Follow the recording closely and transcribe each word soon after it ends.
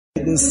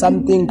There's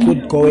something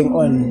good going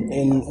on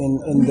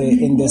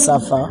in the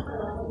SAFA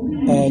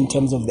in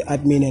terms of the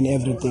admin and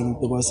everything,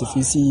 because if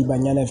you see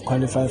Banyana have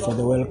qualified for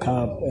the World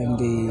Cup, and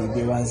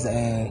there was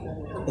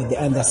the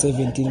under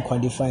 17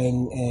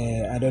 qualifying,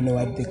 I don't know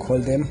what they call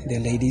them, the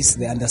ladies,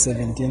 the under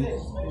 17,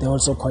 they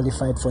also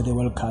qualified for the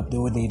World Cup,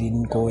 though they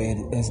didn't go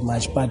as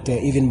much. But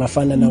even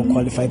Bafana now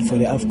qualified for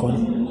the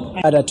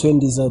AFCON, other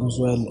 20s as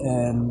well.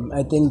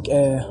 I think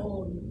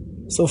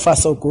so far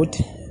so good.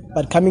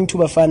 But coming to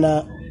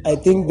Bafana, I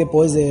think the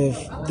boys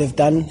they've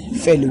done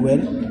fairly well.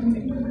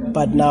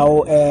 But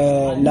now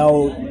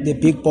the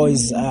big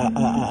boys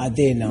are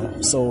there now,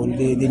 so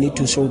they need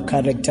to show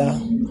character,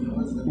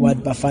 what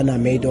Bafana are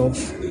made of.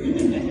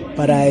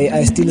 But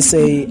I still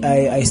say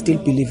I still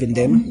believe in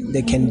them.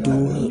 They can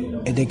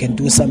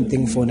do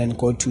something fun and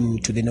go to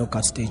the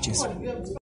knockout stages.